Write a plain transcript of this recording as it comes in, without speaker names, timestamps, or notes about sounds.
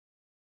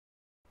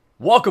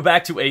Welcome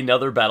back to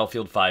another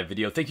Battlefield 5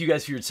 video. Thank you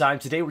guys for your time.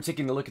 Today we're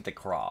taking a look at the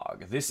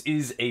Krag. This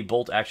is a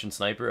bolt-action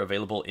sniper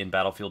available in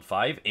Battlefield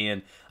 5,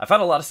 and I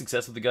found a lot of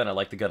success with the gun. I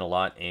like the gun a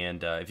lot,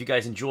 and if you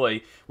guys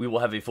enjoy, we will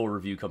have a full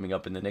review coming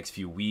up in the next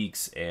few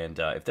weeks, and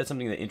if that's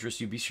something that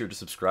interests you, be sure to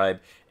subscribe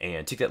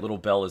and tick that little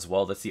bell as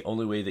well. That's the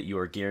only way that you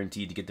are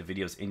guaranteed to get the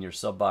videos in your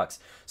sub box,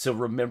 so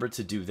remember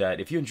to do that.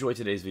 If you enjoyed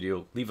today's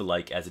video, leave a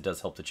like, as it does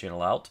help the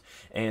channel out,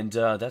 and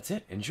that's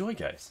it. Enjoy,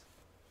 guys.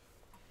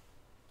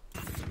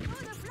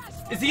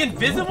 Is he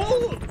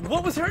invisible?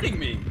 What was hurting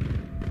me?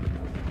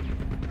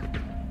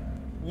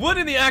 What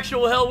in the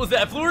actual hell was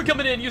that? Fluor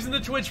coming in using the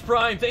Twitch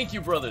Prime. Thank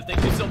you, brother.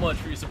 Thank you so much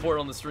for your support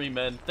on the stream,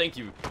 man. Thank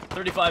you.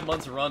 35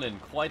 months running.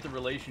 Quite the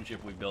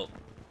relationship we built.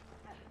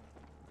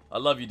 I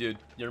love you, dude.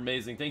 You're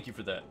amazing. Thank you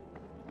for that.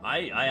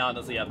 I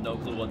honestly have no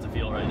clue what to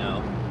feel right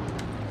now.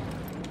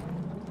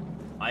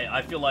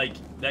 I feel like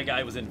that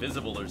guy was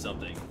invisible or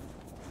something.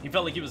 He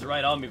felt like he was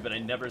right on me, but I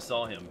never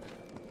saw him.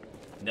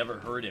 Never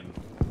heard him.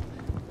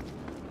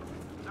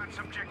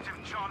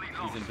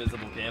 These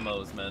invisible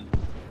camos, man.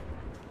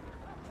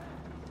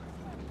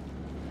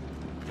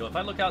 Yo, if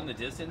I look out in the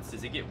distance,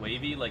 does it get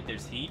wavy like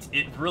there's heat?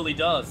 It really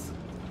does.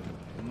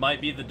 Might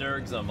be the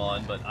dergs I'm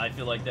on, but I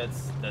feel like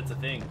that's a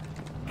thing.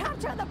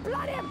 Capture the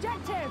bloody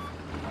objective!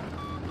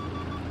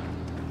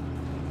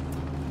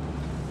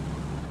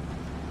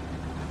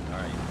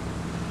 Alright.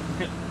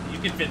 You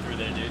can fit through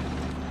there, dude.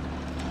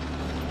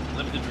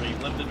 Live the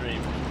dream, live the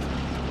dream.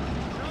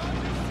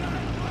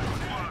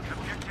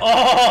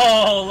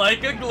 Oh,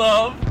 like a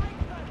glove.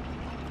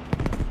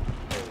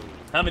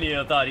 How many of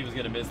you thought he was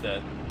gonna miss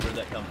that? Where'd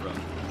that come from?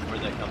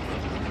 Where'd that come from?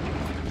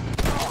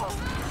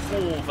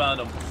 Oh,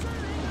 found him.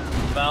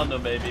 Found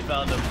him, baby.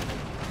 Found him.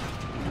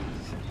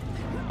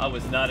 I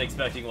was not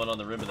expecting one on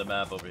the rim of the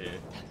map over here.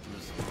 It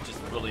was just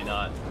really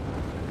not.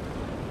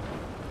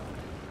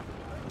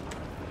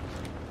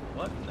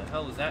 What the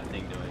hell is that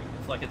thing doing?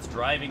 It's like it's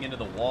driving into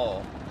the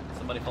wall.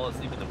 Somebody fall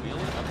asleep at the wheel?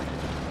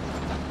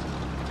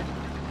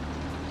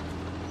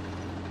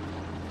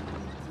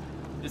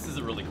 This is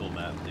a really cool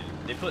map, dude.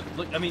 They put,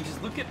 look, I mean,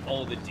 just look at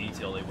all the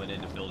detail they went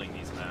into building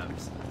these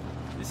maps.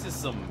 This is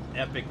some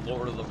epic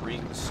Lord of the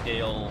Rings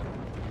scale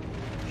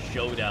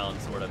showdown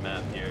sort of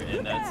map here,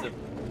 and that's a,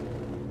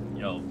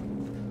 yo.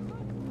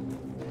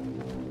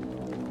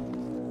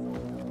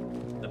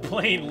 The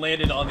plane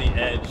landed on the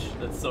edge.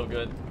 That's so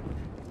good.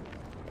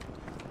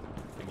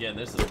 Again,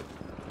 there's some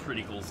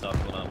pretty cool stuff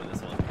going on with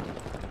this one.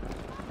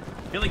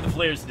 I feel like the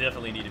flares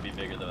definitely need to be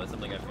bigger, though. That's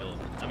something I feel.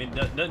 I mean,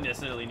 doesn't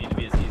necessarily need to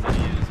be as easy to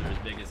use or as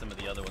big as some of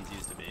the other ones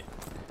used to be.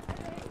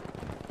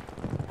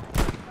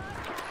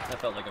 That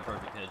felt like a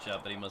perfect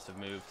headshot, but he must have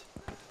moved.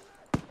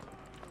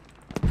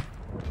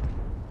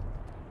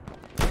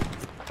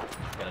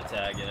 Got a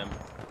tag in him.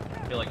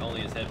 I feel like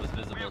only his head was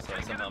visible, so I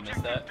somehow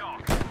missed that.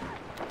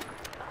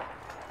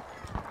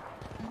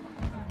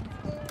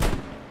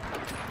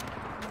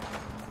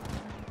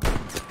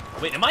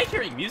 Wait, am I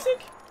hearing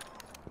music?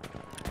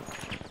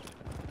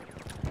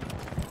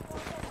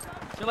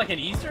 Is there like an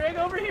Easter egg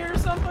over here or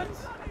something?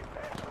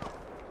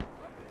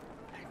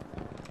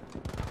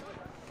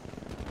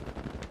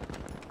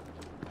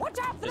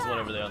 There's one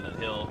over there on the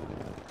hill.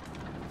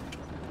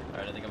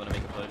 Alright, I think I'm gonna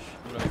make a push.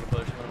 I'm gonna make a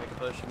push. I'm gonna make a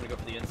push. I'm gonna go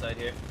for the inside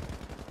here.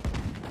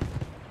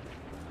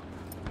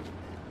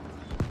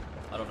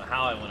 I don't know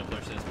how I want to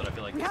push this, but I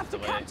feel like this is the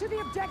way. We have to capture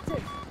the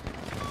objective.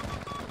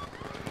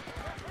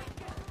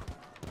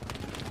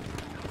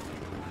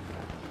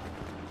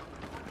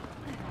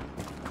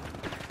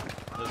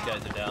 Those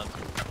guys are down.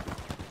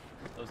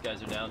 Those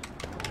guys are down.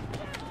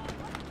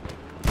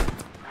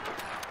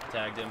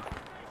 Tagged him.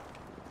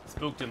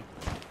 Spooked him.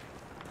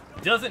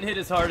 Doesn't hit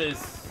as hard as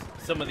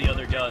some of the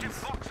other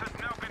guns,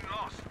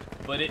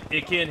 but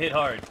it can hit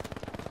hard.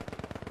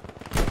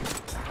 There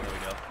we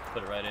go.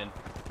 Put it right in.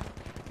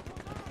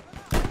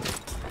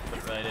 Put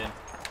it right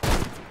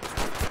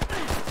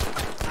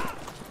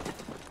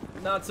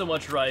in. Not so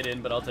much right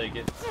in, but I'll take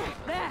it.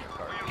 There.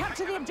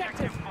 Capture the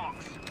objective.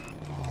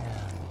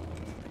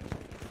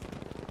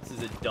 This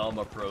is a dumb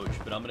approach,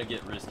 but I'm gonna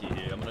get risky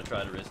here. I'm gonna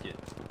try to risk it.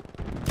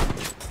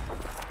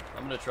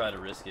 I'm gonna try to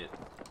risk it.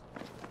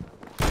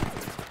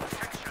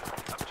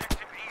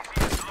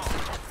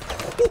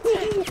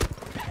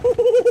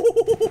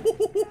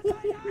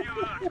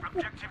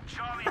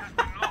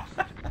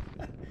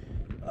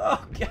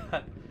 Oh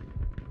god.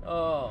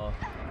 Oh,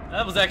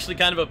 that was actually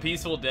kind of a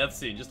peaceful death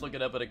scene, just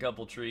looking up at a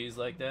couple trees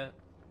like that.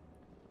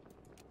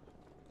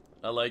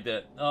 I like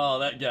that. Oh,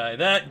 that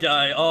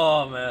guy,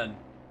 oh man.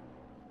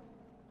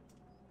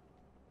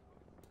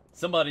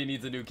 Somebody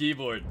needs a new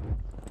keyboard.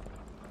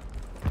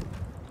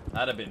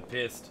 I'd have been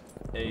pissed.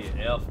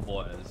 AF,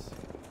 boys.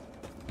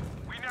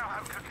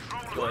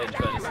 Go ahead and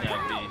try to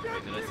snag B.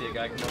 Wait, did I see a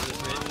guy come over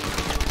this ridge?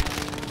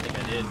 I think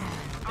I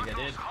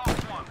did.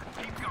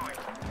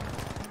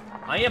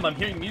 I am. I'm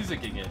hearing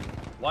music again.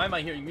 Why am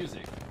I hearing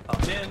music?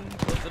 Pop in,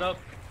 close it up.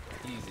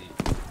 Easy.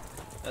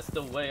 That's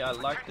the way I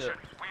like to.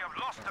 We have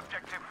lost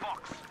objective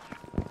box.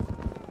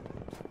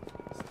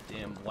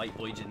 Damn white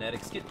boy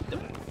genetics. Get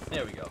them.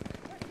 There we go.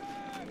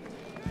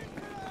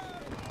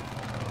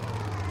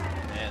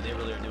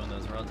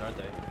 runs, aren't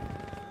they?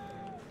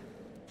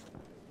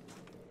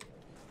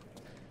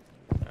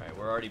 Alright,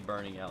 we're already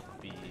burning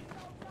out B,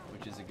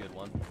 which is a good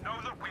one. Know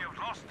that we have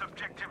lost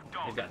objective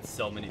dog. They've got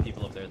so many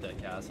people up there at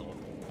that castle.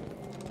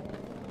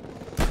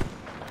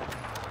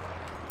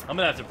 I'm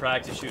gonna have to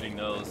practice shooting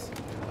those.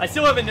 I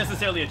still haven't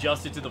necessarily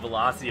adjusted to the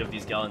velocity of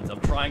these guns.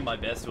 I'm trying my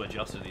best to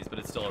adjust to these, but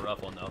it's still a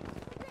rough one, though.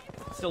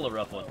 Still a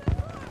rough one.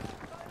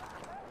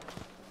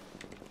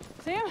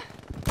 See him?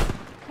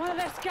 One of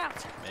their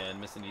scouts. Man,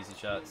 missing easy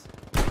shots.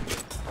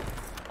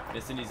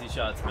 Missing easy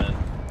shots, man.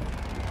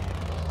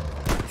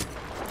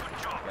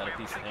 Got a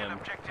piece of him.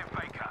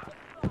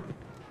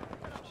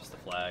 Just a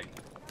flag.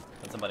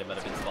 And somebody might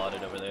have been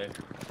spotted over there.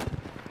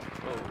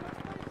 Whoa.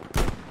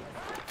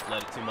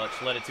 Let it too much.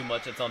 Let it too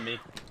much. It's on me.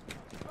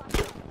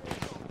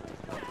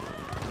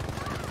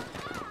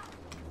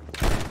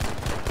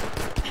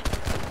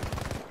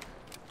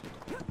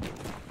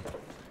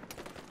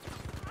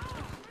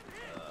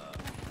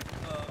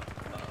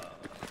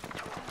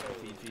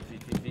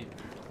 Feed.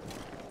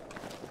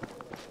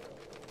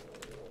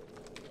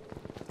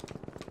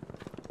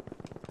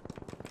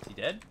 Is he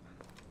dead?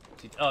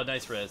 Oh,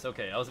 nice res.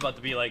 Okay, I was about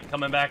to be like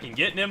coming back and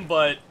getting him,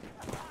 but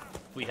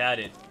we had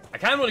it. I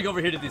kind of want to go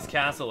over here to this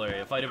castle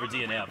area, fight over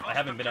DNF. I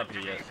haven't been up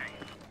here yet.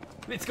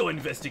 Let's go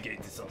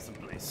investigate this awesome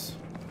place.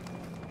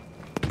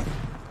 Got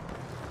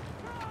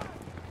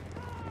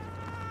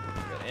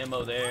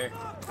ammo there.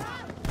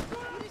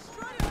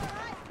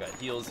 Got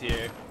heals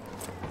here.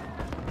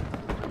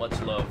 Much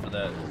love for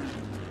that.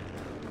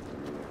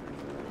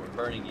 We're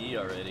burning E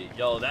already.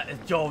 Yo,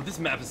 this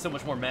map is so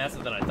much more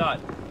massive than I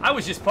thought. I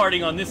was just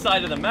partying on this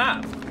side of the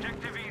map.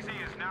 Objective easy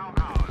is now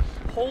ours.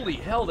 Holy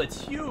hell,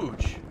 that's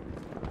huge.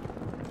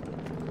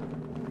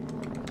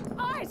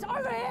 Eyes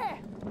over here.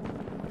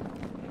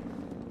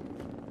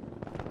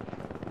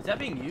 Is that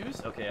being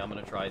used? Okay, I'm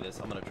gonna try this.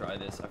 I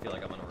feel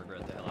like I'm gonna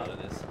regret the hell out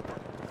of this.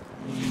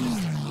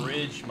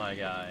 Bridge, my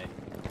guy.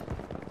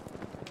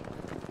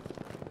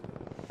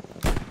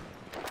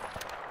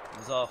 It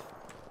was off.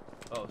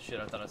 Oh shit,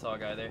 I thought I saw a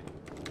guy there.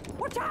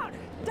 Watch out!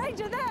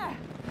 Danger there!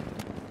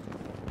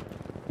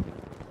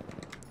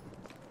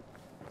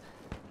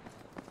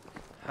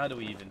 How do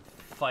we even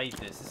fight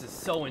this? This is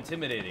so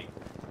intimidating.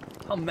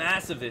 How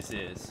massive this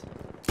is.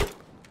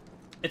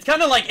 It's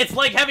kind of like, it's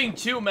like having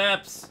two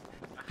maps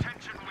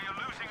Attention, we are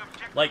losing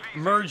objective like easy.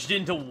 merged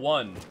into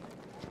one.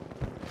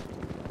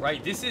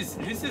 Right, this is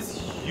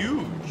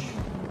huge.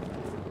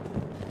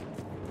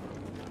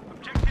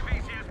 Objective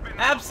easy has been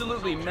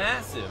Absolutely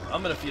massive.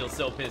 I'm gonna feel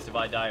so pissed if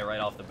I die right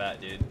off the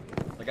bat, dude.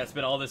 Like I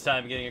spent all this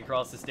time getting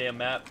across this damn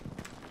map.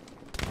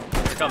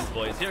 Here it comes,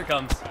 boys. Here it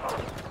comes.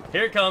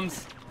 Here it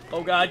comes.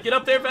 Oh god, get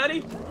up there,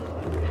 Fatty.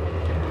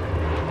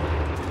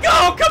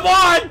 Go, come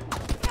on!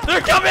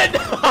 They're coming!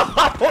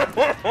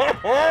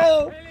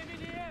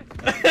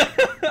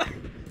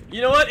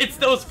 You know what? It's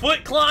those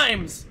foot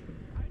climbs.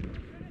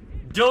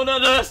 Don't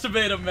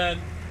underestimate them, man.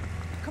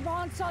 Come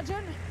on,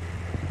 Sergeant.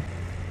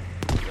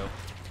 Go.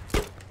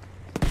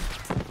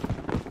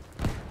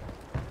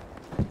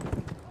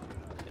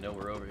 You know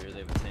we're over here. They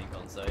have a tank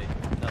on site.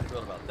 Not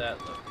thrilled about that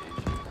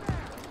location.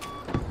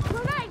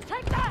 Grenade,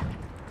 take that!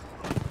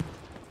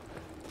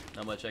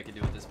 Not much I can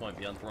do at this point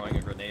beyond throwing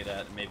a grenade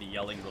at and maybe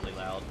yelling really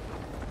loud.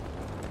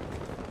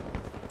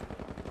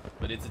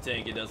 But it's a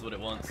tank. It does what it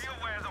wants. Be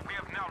aware that we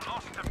have now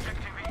lost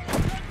objective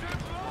easy.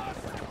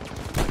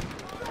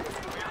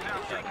 We have now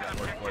taken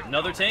objective.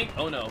 Another tank?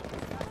 Oh no.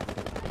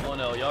 Oh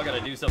no, y'all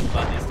gotta do something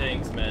about these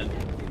tanks, man.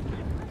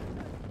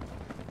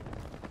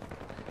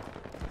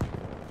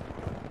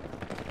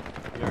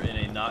 You're in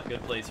a not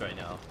good place right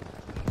now.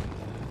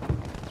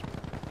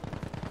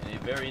 In a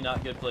very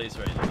not good place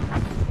right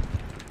now.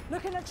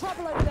 Looking at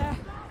trouble over there.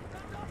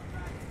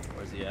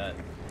 Where's he at?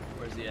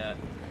 Where's he at?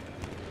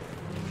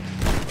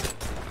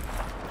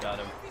 Got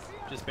him.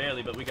 Just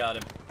barely, but we got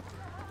him.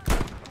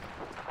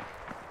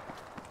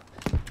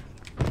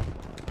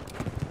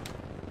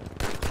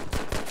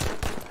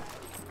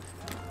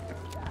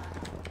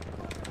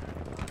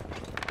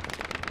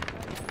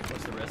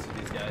 What's the rest of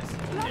these guys?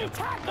 Bloody Yep,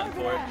 tank nothing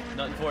over for it. there.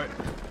 Nothing for it.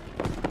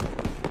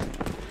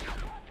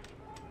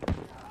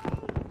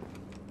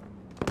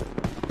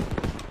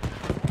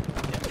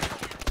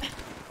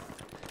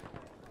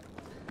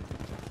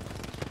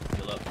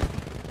 Heal up.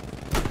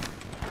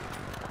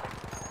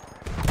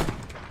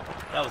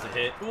 That was a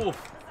hit.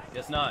 Oof.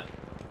 Guess not.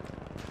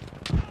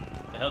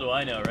 The hell do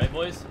I know, right,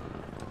 boys?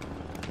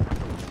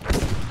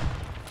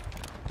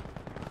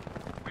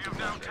 We have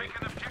now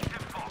taken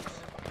objective Fox.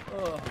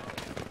 Oh.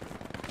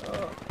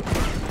 Oh.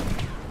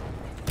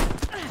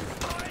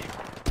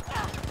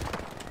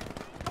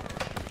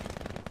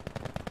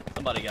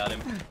 Somebody got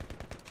him.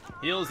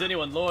 Heals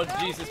anyone, Lord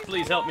Jesus,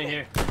 please help me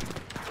here.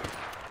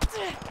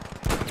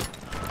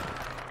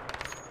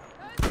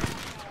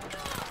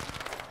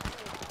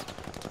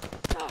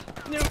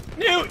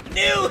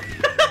 New!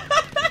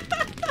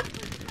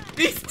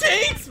 These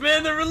tanks,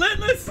 man, they're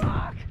relentless.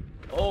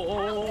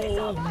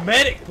 Oh,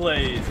 medic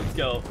plays. Let's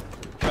go.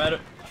 Try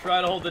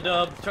to hold the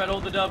dub. Try to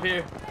hold the dub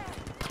here.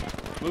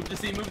 Move to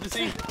C, move to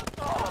C.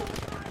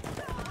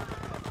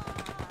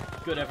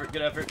 Good effort,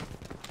 good effort.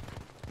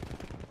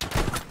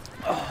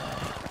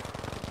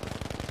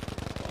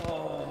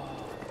 Oh.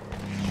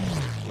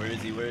 Where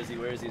is he? Where is he?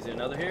 Where is he? Is there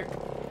another here?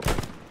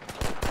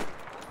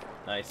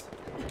 Nice.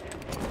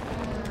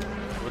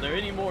 Were there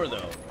any more,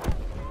 though?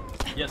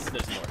 Yes,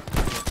 there's more.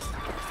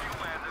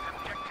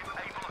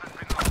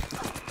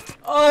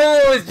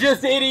 Oh, it's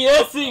just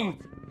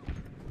ADSing!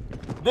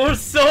 There's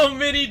so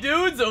many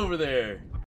dudes over there!